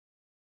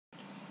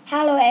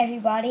Hello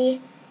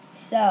everybody.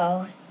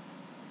 So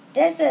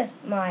this is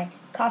my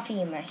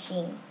coffee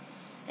machine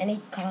and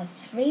it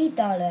costs $3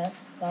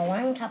 for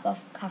 1 cup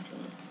of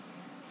coffee.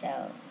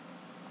 So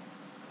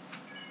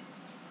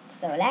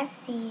let's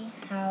see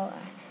how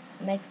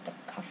I make the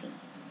coffee.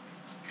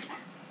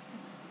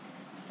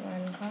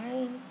 1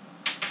 coin,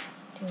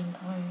 2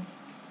 coins,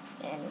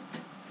 and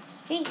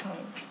 3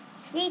 coins.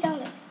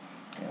 $3.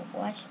 And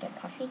watch the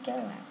coffee go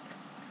up.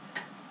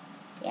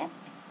 Yep.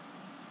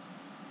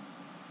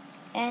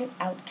 And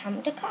out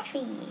comes the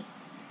coffee.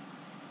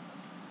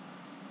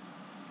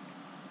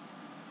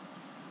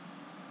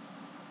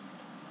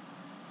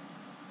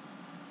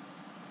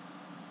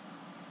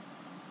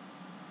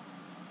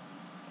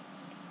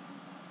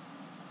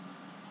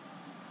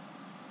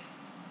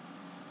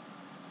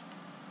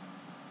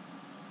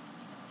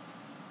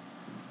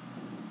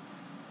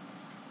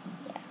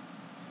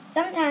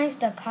 Sometimes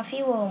the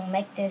coffee will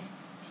make this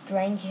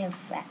strange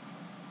effect.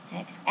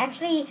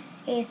 Actually,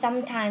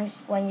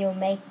 sometimes when you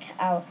make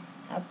a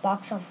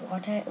box of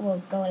water, it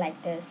will go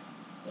like this.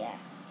 Yeah.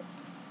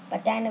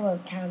 But then it will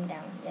calm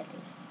down. That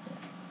is.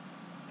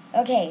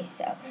 Yeah. Okay,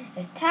 so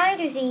it's time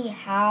to see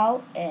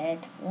how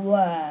it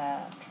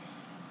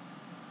works.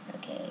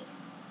 Okay.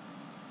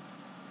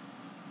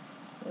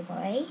 We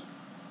play.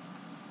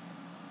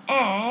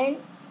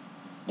 And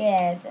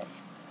there's a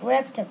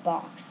script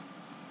box.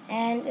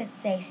 And it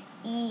says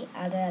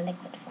other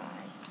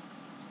liquidify.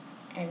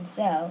 And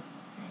so,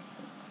 let's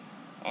see.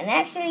 And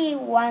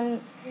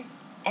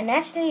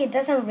actually it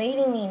doesn't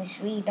really mean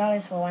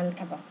 $3 for 1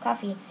 cup of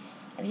coffee.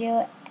 If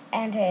you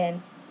enter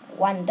in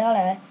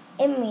 $1,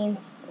 it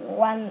means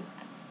one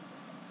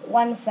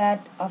third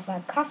of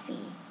a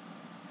coffee.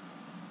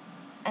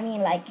 I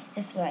mean, like,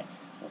 it's like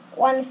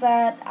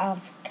 1/3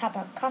 of cup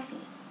of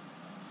coffee.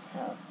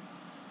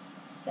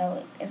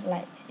 So it's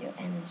like you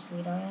enter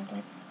 $3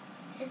 like.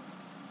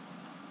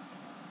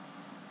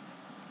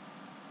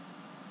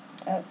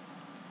 Oh,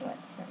 what?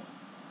 Sorry.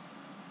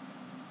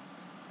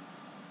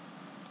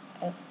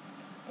 Oh,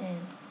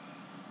 and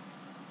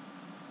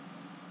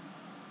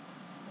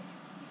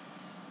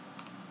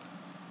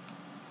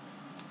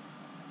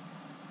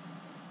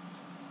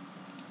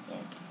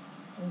yeah,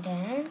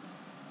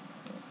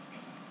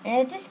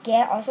 and this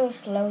gear also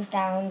slows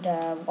down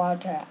the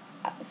water,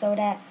 so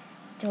that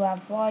to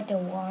avoid the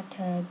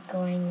water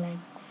going like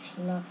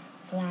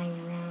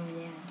flying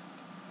around. Yeah.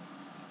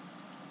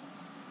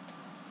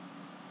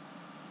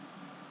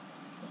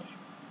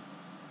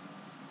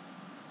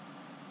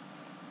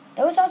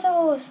 Those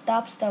also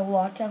stops the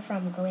water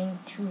from going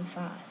too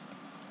fast.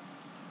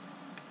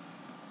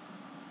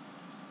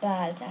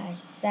 But I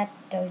set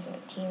those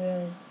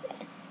materials,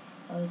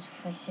 those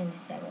friction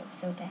zero,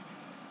 so that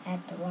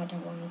the water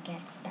won't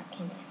get stuck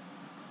in it.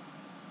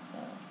 So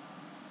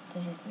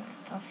this is my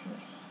coffee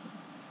machine.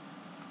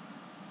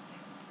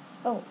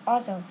 Oh,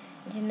 also,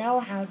 do you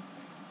know how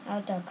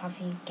the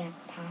coffee get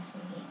past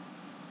from here?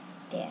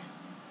 There.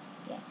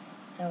 Yeah.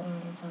 So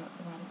it's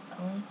one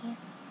coin here.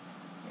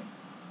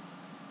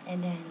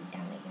 And then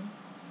down again.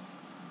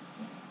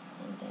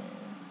 And then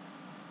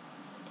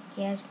the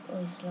gears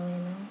will slow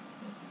down.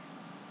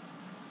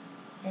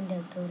 And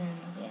they'll go down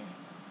again.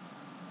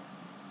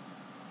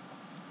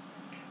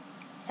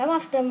 Some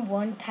of them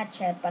won't touch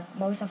it, but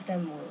most of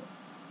them will.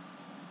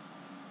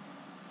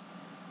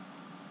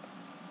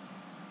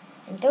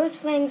 And those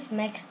things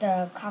makes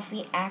the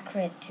coffee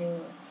accurate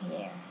to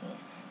here,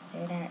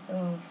 so that it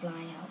won't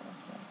fly out of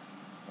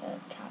the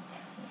cup.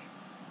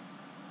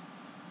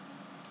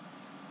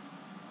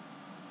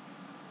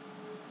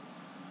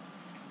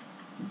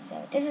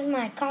 So this is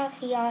my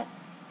coffee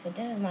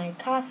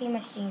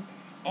machine,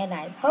 and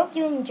I hope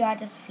you enjoyed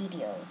this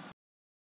video.